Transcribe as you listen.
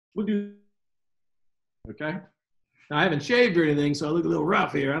We'll do. Okay. Now, I haven't shaved or anything, so I look a little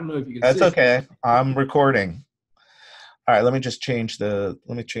rough here. I don't know if you can That's see. okay. I'm recording. All right, let me just change the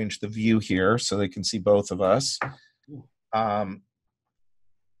view here so they can see both of us. Um,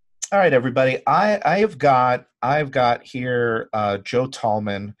 all right, everybody. I've got here Joe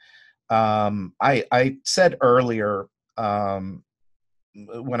Talmon. I said earlier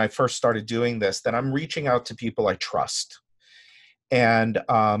when I first started doing this that I'm reaching out to people I trust. And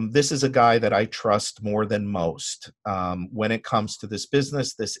this is a guy that I trust more than most when it comes to this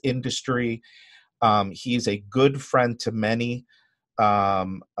business, this industry. He's a good friend to many.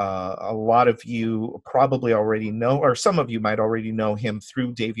 A lot of you probably already know, or some of you might already know him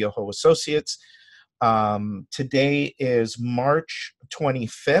through Dave Yoho Associates. Today is March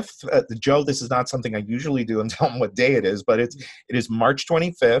 25th. Joe, this is not something I usually do and tell him what day it is, but it is March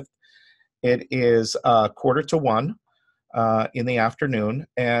 25th. It is 1:45 in the afternoon.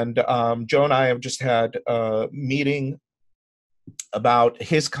 And Joe and I have just had a meeting about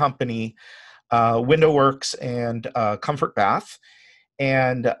his company, WindowWorks and Comfort Bath.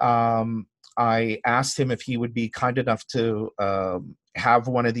 And I asked him if he would be kind enough to have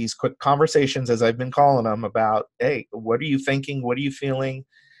one of these quick conversations, as I've been calling them, about, hey, what are you thinking? What are you feeling?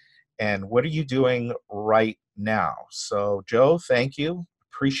 And what are you doing right now? So, Joe, thank you.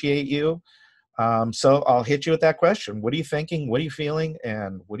 Appreciate you. So I'll hit you with that question. What are you thinking? What are you feeling?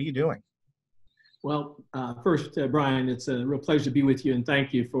 And what are you doing? Well, first, Brian, it's a real pleasure to be with you, and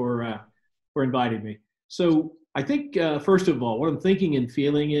thank you for inviting me. So I think, first of all, what I'm thinking and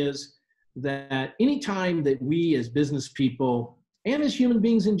feeling is that anytime that we as business people and as human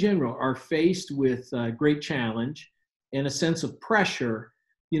beings in general are faced with great challenge and a sense of pressure,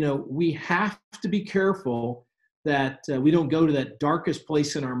 we have to be careful that we don't go to that darkest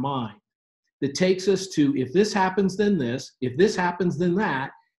place in our mind that takes us to, if this happens, then this, if this happens, then that,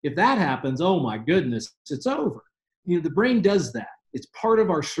 if that happens, oh my goodness, it's over. The brain does that. It's part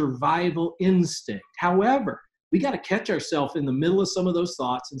of our survival instinct. However, we got to catch ourselves in the middle of some of those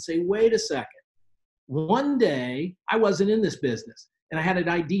thoughts and say, wait a second. One day, I wasn't in this business, and I had an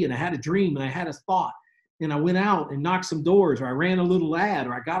idea, and I had a dream, and I had a thought, and I went out and knocked some doors, or I ran a little ad,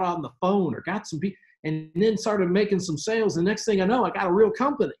 or I got on the phone, or got some people, and then started making some sales. The next thing I know, I got a real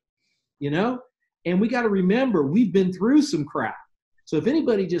company, And we got to remember, we've been through some crap. So if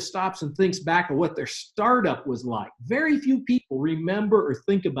anybody just stops and thinks back of what their startup was like, very few people remember or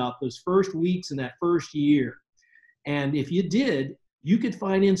think about those first weeks in that first year. And if you did, you could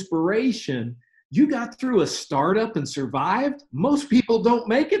find inspiration. You got through a startup and survived. Most people don't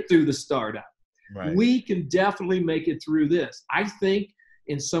make it through the startup. Right. We can definitely make it through this. I think,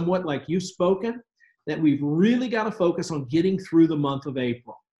 in somewhat like you've spoken, that we've really got to focus on getting through the month of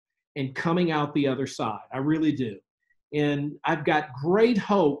April and coming out the other side. I really do. And I've got great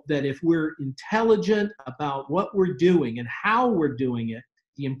hope that if we're intelligent about what we're doing and how we're doing it,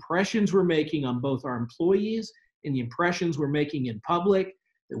 the impressions we're making on both our employees and the impressions we're making in public,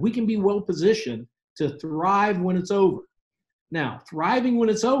 that we can be well positioned to thrive when it's over. Now, thriving when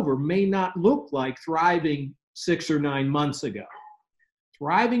it's over may not look like thriving 6 or 9 months ago.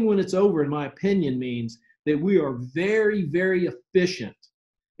 Thriving when it's over, in my opinion, means that we are very, very efficient.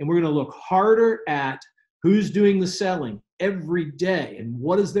 And we're going to look harder at who's doing the selling every day and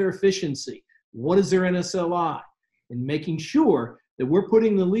what is their efficiency, what is their NSLI, and making sure that we're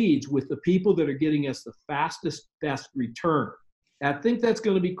putting the leads with the people that are getting us the fastest, best return. I think that's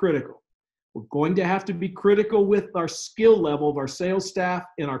going to be critical. We're going to have to be critical with our skill level of our sales staff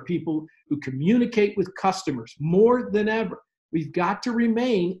and our people who communicate with customers more than ever. We've got to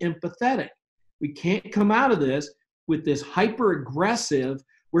remain empathetic. We can't come out of this with this hyper-aggressive,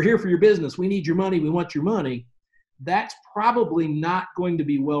 we're here for your business, we need your money, we want your money. That's probably not going to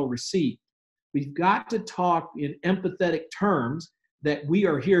be well received. We've got to talk in empathetic terms that we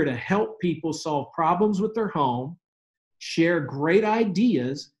are here to help people solve problems with their home, share great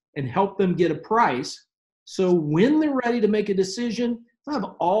ideas, and help them get a price. So when they're ready to make a decision, they'll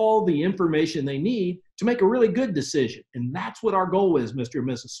have all the information they need to make a really good decision. And that's what our goal is, Mr. and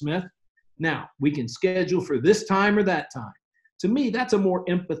Mrs. Smith. Now, we can schedule for this time or that time. To me, that's a more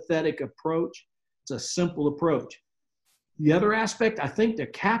empathetic approach. It's a simple approach. The other aspect I think to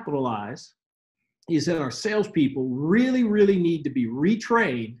capitalize is that our salespeople really, really need to be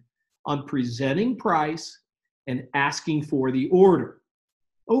retrained on presenting price and asking for the order.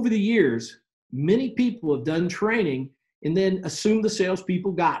 Over the years, many people have done training and then assumed the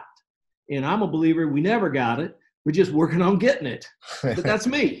salespeople got it. And I'm a believer we never got it. We're just working on getting it. But that's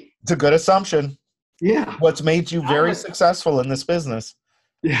me. It's a good assumption. Yeah. What's made you very successful in this business?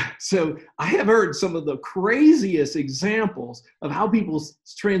 Yeah. So I have heard some of the craziest examples of how people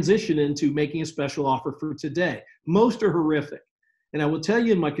transition into making a special offer for today. Most are horrific. And I will tell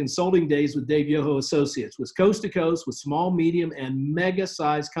you, in my consulting days with Dave Yoho Associates, was coast to coast with small, medium, and mega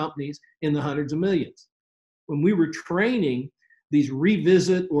sized companies in the hundreds of millions. When we were training these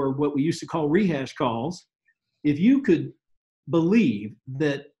revisit, or what we used to call rehash calls, if you could believe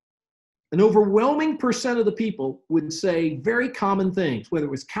that an overwhelming percent of the people would say very common things, whether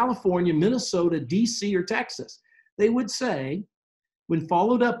it was California, Minnesota, DC, or Texas. They would say, when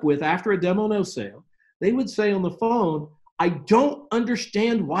followed up with after a demo no sale, they would say on the phone, I don't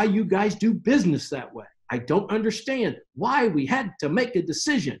understand why you guys do business that way. I don't understand why we had to make a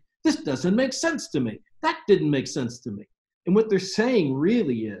decision. This doesn't make sense to me. That didn't make sense to me. And what they're saying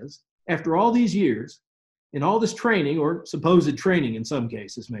really is, after all these years and all this training, or supposed training in some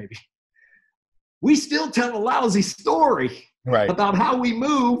cases maybe, we still tell a lousy story about how we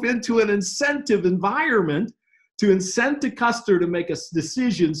move into an incentive environment to incent a customer to make a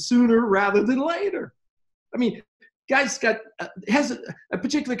decision sooner rather than later. I mean, guys has a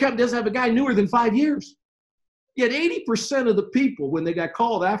particular company doesn't have a guy newer than 5 years. Yet 80% of the people, when they got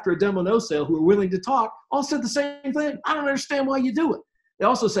called after a demo no sale who were willing to talk, all said the same thing. I don't understand why you do it. They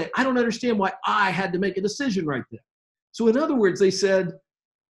also say, I don't understand why I had to make a decision right there. So in other words, they said,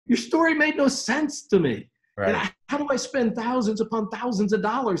 your story made no sense to me. Right. And how do I spend thousands upon thousands of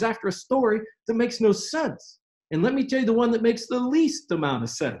dollars after a story that makes no sense? And let me tell you the one that makes the least amount of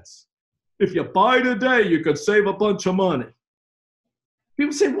sense. If you buy today, you could save a bunch of money.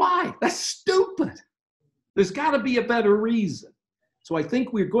 People say, why? That's stupid. There's got to be a better reason. So I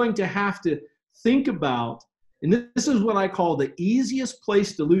think we're going to have to think about, and this is what I call the easiest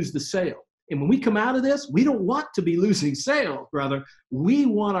place to lose the sale. And when we come out of this, we don't want to be losing sales, brother. We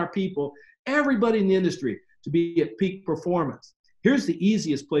want our people, everybody in the industry, to be at peak performance. Here's the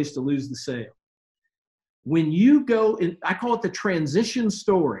easiest place to lose the sale. When you go, and I call it the transition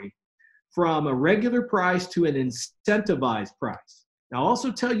story from a regular price to an incentivized price. Now, I'll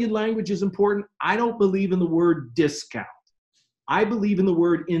also tell you language is important. I don't believe in the word discount. I believe in the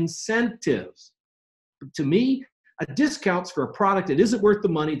word incentives. To me, a discount's for a product that isn't worth the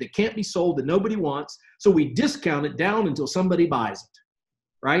money, that can't be sold, that nobody wants. So we discount it down until somebody buys it,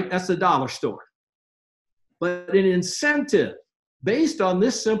 right? That's the dollar store. But an incentive based on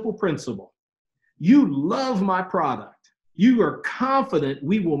this simple principle, you love my product. You are confident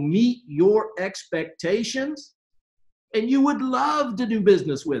we will meet your expectations, and you would love to do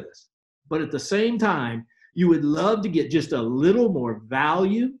business with us. But at the same time, you would love to get just a little more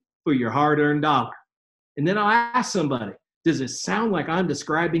value for your hard-earned dollar. And then I'll ask somebody, does it sound like I'm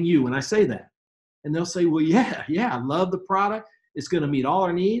describing you when I say that? And they'll say, well, yeah, I love the product. It's going to meet all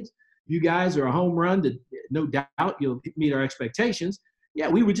our needs. You guys are a home run. No doubt you'll meet our expectations. Yeah,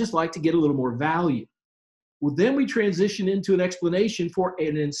 we would just like to get a little more value. Well, then we transition into an explanation for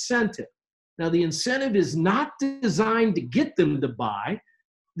an incentive. Now, the incentive is not designed to get them to buy.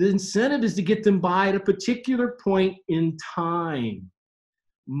 The incentive is to get them by at a particular point in time.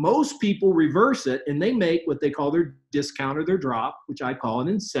 Most people reverse it, and they make what they call their discount or their drop, which I call an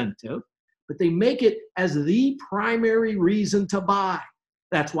incentive, but they make it as the primary reason to buy.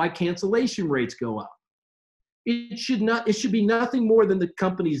 That's why cancellation rates go up. It should be nothing more than the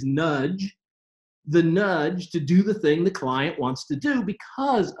company's nudge to do the thing the client wants to do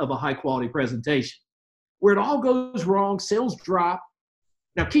because of a high quality presentation. Where it all goes wrong, sales drop.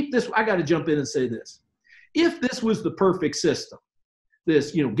 Now keep this, I got to jump in and say this. If this was the perfect system,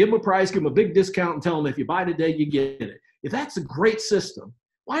 this, give them a price, give them a big discount and tell them if you buy today, you get it. If that's a great system,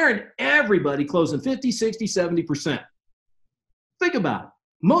 why aren't everybody closing 50, 60, 70%? Think about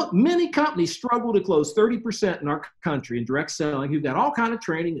it. Many companies struggle to close 30% in our country in direct selling, who've got all kind of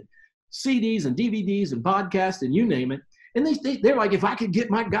training and CDs and DVDs and podcasts and you name it. And they're like, if I could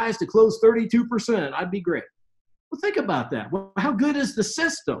get my guys to close 32%, I'd be great. Well, think about that. Well, how good is the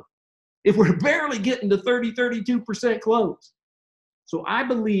system if we're barely getting to 30, 32% close? So I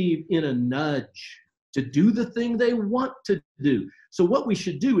believe in a nudge to do the thing they want to do. So what we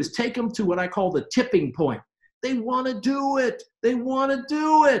should do is take them to what I call the tipping point. They want to do it. They want to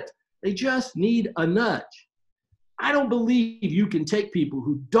do it. They just need a nudge. I don't believe you can take people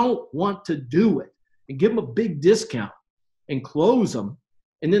who don't want to do it and give them a big discount and close them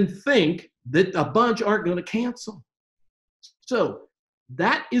and then think that a bunch aren't going to cancel. So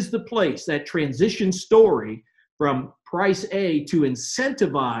that is the place, that transition story from price A to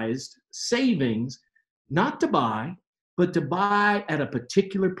incentivized savings, not to buy, but to buy at a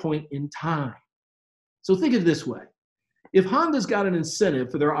particular point in time. So think of it this way. If Honda's got an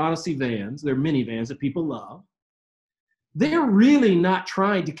incentive for their Odyssey vans, their minivans that people love, they're really not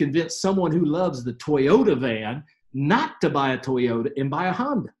trying to convince someone who loves the Toyota van not to buy a Toyota and buy a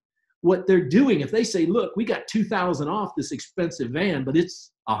Honda. What they're doing, if they say, look, we got $2,000 off this expensive van, but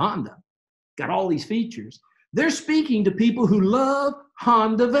it's a Honda, got all these features, they're speaking to people who love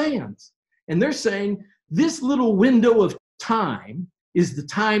Honda vans. And they're saying, this little window of time is the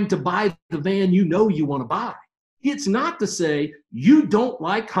time to buy the van you know you want to buy. It's not to say you don't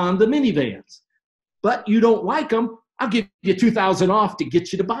like Honda minivans, but you don't like them, I'll give you $2,000 off to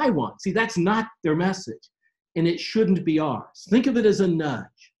get you to buy one. See, that's not their message, and it shouldn't be ours. Think of it as a nudge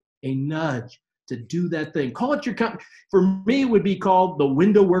to do that thing. Call it your company. For me, it would be called the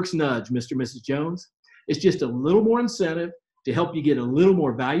Window Works nudge, Mr. and Mrs. Jones. It's just a little more incentive to help you get a little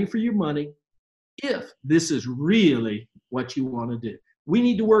more value for your money if this is really what you want to do. We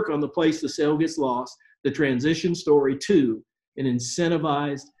need to work on the place the sale gets lost, the transition story to an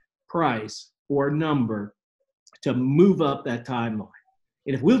incentivized price or number to move up that timeline.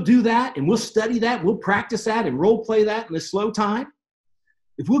 And if we'll do that and we'll study that, we'll practice that and role play that in this slow time,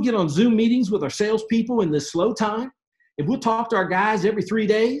 if we'll get on Zoom meetings with our salespeople in this slow time, if we'll talk to our guys every 3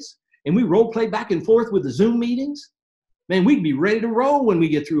 days and we role play back and forth with the Zoom meetings, man, we'd be ready to roll when we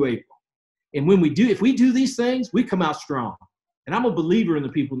get through April. And when we do, if we do these things, we come out strong. And I'm a believer in the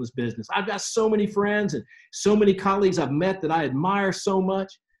people in this business. I've got so many friends and so many colleagues I've met that I admire so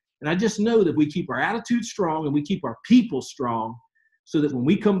much. And I just know that we keep our attitude strong and we keep our people strong so that when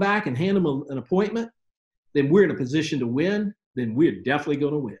we come back and hand them an appointment, then we're in a position to win, then we're definitely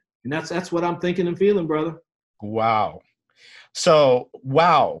going to win. And that's what I'm thinking and feeling, brother. Wow. So,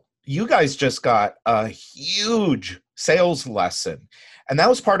 wow, you guys just got a huge sales lesson. And that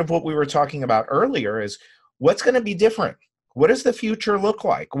was part of what we were talking about earlier is what's going to be different? What does the future look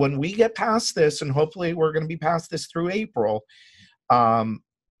like when we get past this? And hopefully we're going to be past this through April.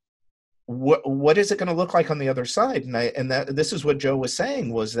 What is it going to look like on the other side? And this is what Joe was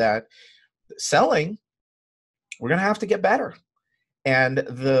saying, was that selling, we're going to have to get better. And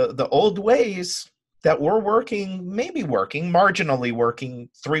the old ways that were marginally working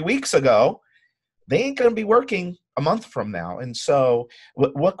 3 weeks ago, they ain't going to be working a month from now. And so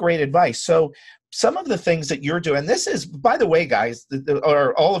what great advice. So some of the things that you're doing, this is, by the way, guys,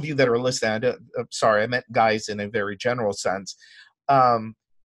 or all of you that are listening, sorry, I meant guys in a very general sense.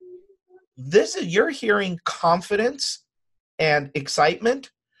 You're hearing confidence and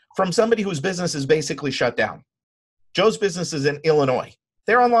excitement from somebody whose business is basically shut down. Joe's business is in Illinois.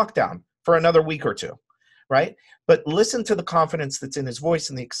 They're on lockdown for another week or two, right? But listen to the confidence that's in his voice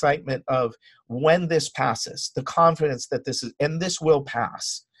and the excitement of when this passes, the confidence that this will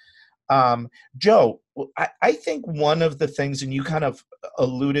pass. Joe, I think one of the things, and you kind of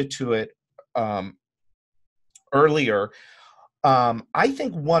alluded to it earlier, I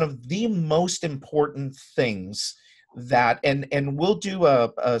think one of the most important things that, and we'll do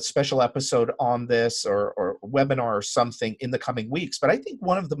a special episode on this or webinar or something in the coming weeks, but I think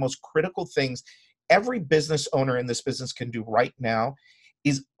one of the most critical things every business owner in this business can do right now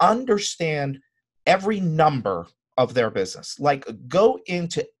is understand every number of their business. Like, go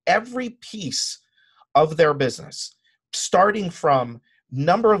into every piece of their business, starting from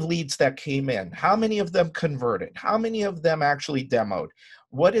number of leads that came in, how many of them converted, how many of them actually demoed,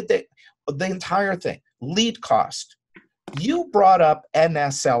 the entire thing, lead cost. You brought up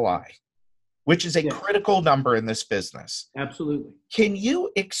NSLI, which is a critical number in this business. Absolutely. Can you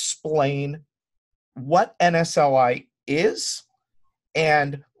explain what NSLI is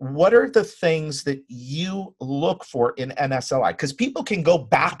and what are the things that you look for in NSLI? Because people can go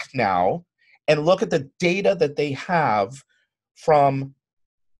back now and look at the data that they have from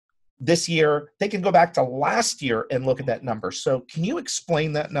this year. They can go back to last year and look at that number. So can you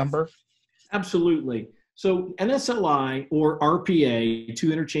explain that number? Absolutely. So NSLI or RPA,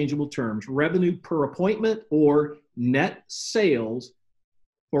 two interchangeable terms, revenue per appointment or net sales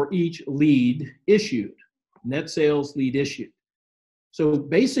for each lead issued, net sales lead issued. So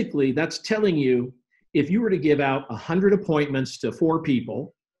basically that's telling you if you were to give out 100 appointments to 4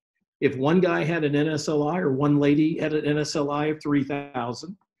 people, if one guy had an NSLI or one lady had an NSLI of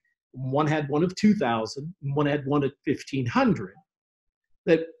 3,000, one had one of 2,000, and one had one of 1,500,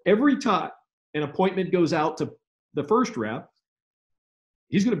 that every time an appointment goes out to the first rep,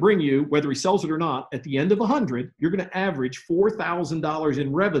 he's going to bring you, whether he sells it or not, at the end of 100, you're going to average $4,000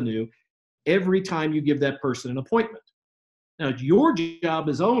 in revenue every time you give that person an appointment. Now, it's your job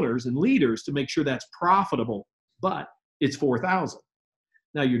as owners and leaders to make sure that's profitable, but it's 4,000.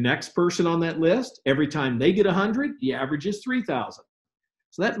 Now, your next person on that list, every time they get 100, the average is 3,000.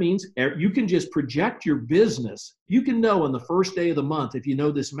 So that means you can just project your business. You can know on the first day of the month, if you know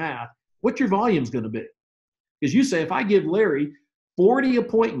this math, what your volume is going to be. Because you say, if I give Larry 40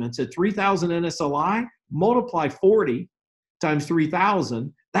 appointments at 3,000 NSLI, multiply 40 times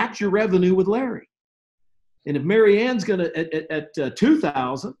 3,000, that's your revenue with Larry. And if Mary Ann's going to, at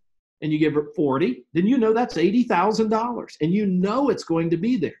 2,000, and you give her 40, then you know that's $80,000, and you know it's going to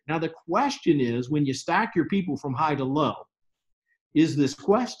be there. Now, the question is, when you stack your people from high to low, is this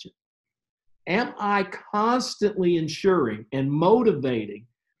question: am I constantly ensuring and motivating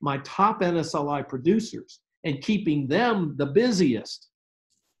my top NSLI producers and keeping them the busiest?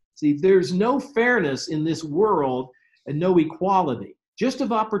 See, there's no fairness in this world and no equality, just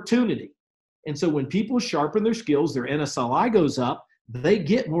of opportunity. And so when people sharpen their skills, their NSLI goes up, they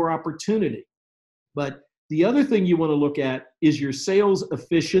get more opportunity. But the other thing you want to look at is your sales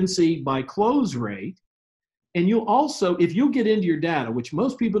efficiency by close rate. And you'll also, if you get into your data, which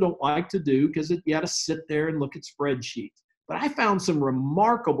most people don't like to do because you got to sit there and look at spreadsheets. But I found some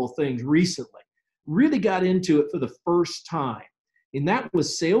remarkable things recently, really got into it for the first time. And that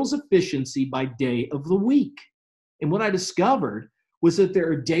was sales efficiency by day of the week. And what I discovered was that there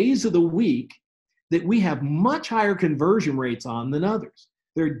are days of the week that we have much higher conversion rates on than others.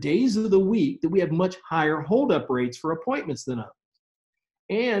 There are days of the week that we have much higher holdup rates for appointments than others.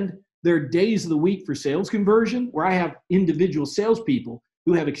 And there are days of the week for sales conversion where I have individual salespeople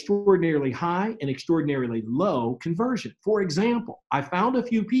who have extraordinarily high and extraordinarily low conversion. For example, I found a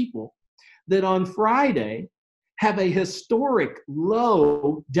few people that on Friday have a historic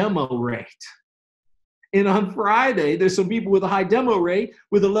low demo rate. And on Friday, there's some people with a high demo rate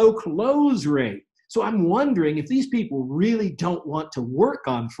with a low close rate. So I'm wondering if these people really don't want to work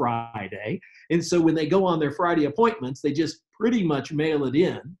on Friday. And so when they go on their Friday appointments, they just pretty much mail it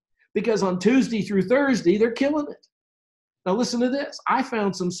in, because on Tuesday through Thursday, they're killing it. Now listen to this. I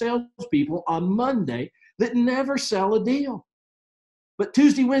found some salespeople on Monday that never sell a deal. But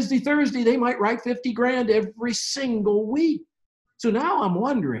Tuesday, Wednesday, Thursday, they might write 50 grand every single week. So now I'm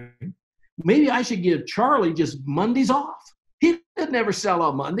wondering, maybe I should give Charlie just Mondays off. He didn't ever sell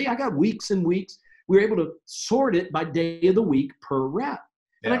on Monday. I got weeks and weeks. We were able to sort it by day of the week per rep.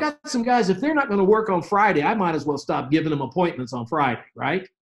 And I got some guys, if they're not going to work on Friday, I might as well stop giving them appointments on Friday, right?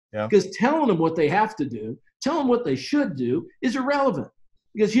 Yeah. Because telling them what they have to do, telling them what they should do is irrelevant,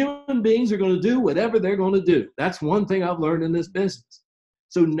 because human beings are going to do whatever they're going to do. That's one thing I've learned in this business.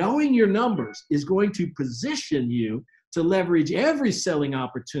 So knowing your numbers is going to position you to leverage every selling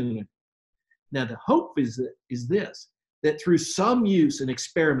opportunity. Now, the hope is this, that through some use and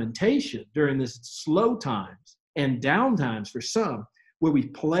experimentation during this slow times and down times for some, where we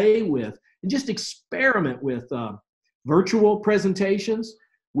play with and just experiment with virtual presentations,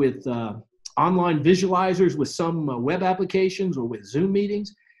 with online visualizers, with some web applications, or with Zoom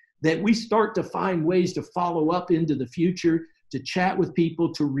meetings, that we start to find ways to follow up into the future, to chat with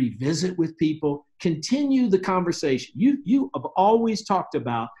people, to revisit with people, continue the conversation. You have always talked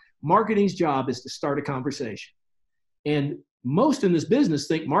about marketing's job is to start a conversation. And most in this business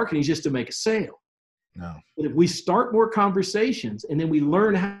think marketing is just to make a sale. No. But if we start more conversations and then we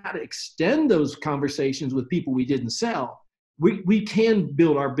learn how to extend those conversations with people we didn't sell, we can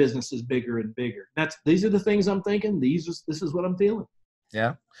build our businesses bigger and bigger. These are the things I'm thinking. This is what I'm feeling.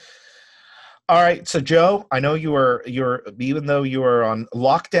 Yeah. All right. So Joe, I know you're even though you are on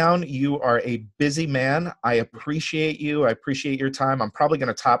lockdown, you are a busy man. I appreciate you. I appreciate your time. I'm probably going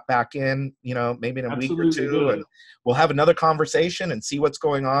to top back in, maybe in a week or two, and we'll have another conversation and see what's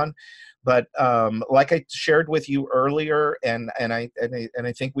going on. But like I shared with you earlier, and I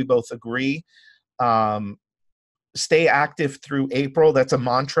think we both agree, stay active through April. That's a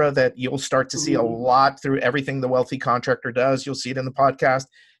mantra that you'll start to see a lot through everything the Wealthy Contractor does. You'll see it in the podcast.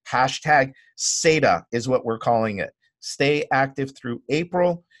 Hashtag SATA is what we're calling it. Stay active through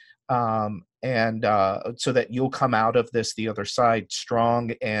April, and so that you'll come out of this the other side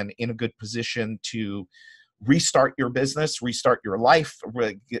strong and in a good position to restart your business, restart your life,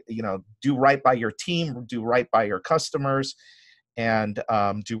 do right by your team, do right by your customers, and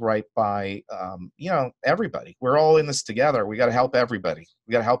do right by, everybody. We're all in this together. We got to help everybody.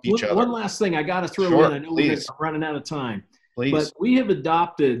 We got to help each other. One last thing I got to throw in. I know we're running out of time. Please. But we have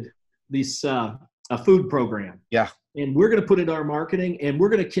adopted this a food program. Yeah. And we're going to put it in our marketing, and we're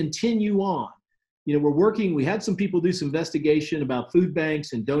going to continue on. We had some people do some investigation about food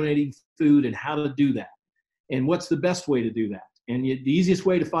banks and donating food and how to do that. And what's the best way to do that? And the easiest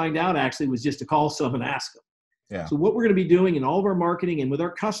way to find out actually was just to call someone and ask them. Yeah. So what we're going to be doing in all of our marketing and with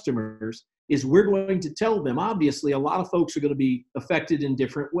our customers is we're going to tell them, obviously, a lot of folks are going to be affected in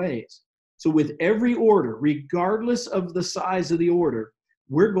different ways. So with every order, regardless of the size of the order,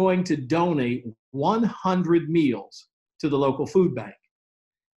 we're going to donate 100 meals to the local food bank.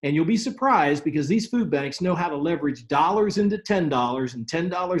 And you'll be surprised because these food banks know how to leverage dollars into $10 and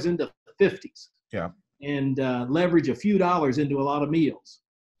 $10 into 50s. Yeah. And leverage a few dollars into a lot of meals.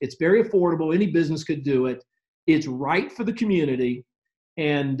 It's very affordable. Any business could do it. It's right for the community.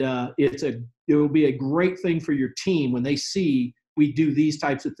 And it will be a great thing for your team when they see we do these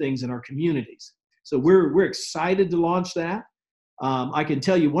types of things in our communities. So we're excited to launch that. I can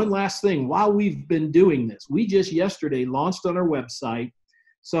tell you one last thing. While we've been doing this, we just yesterday launched on our website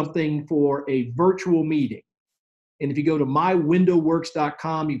something for a virtual meeting. And if you go to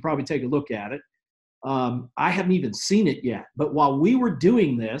mywindowworks.com, you can probably take a look at it. I haven't even seen it yet. But while we were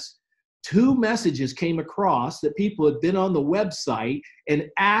doing this, 2 messages came across that people had been on the website and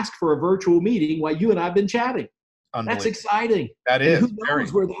asked for a virtual meeting while you and I have been chatting. That's exciting. That is. And who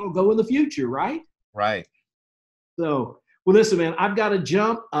knows where that'll go in the future, right? Right. So, well, listen, man, I've got to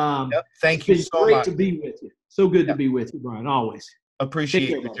jump. Yep. Thank you so much. Great to be with you. So good to be with you, Brian, always. Appreciate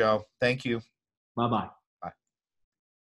you, Joe. Thank you. Bye-bye.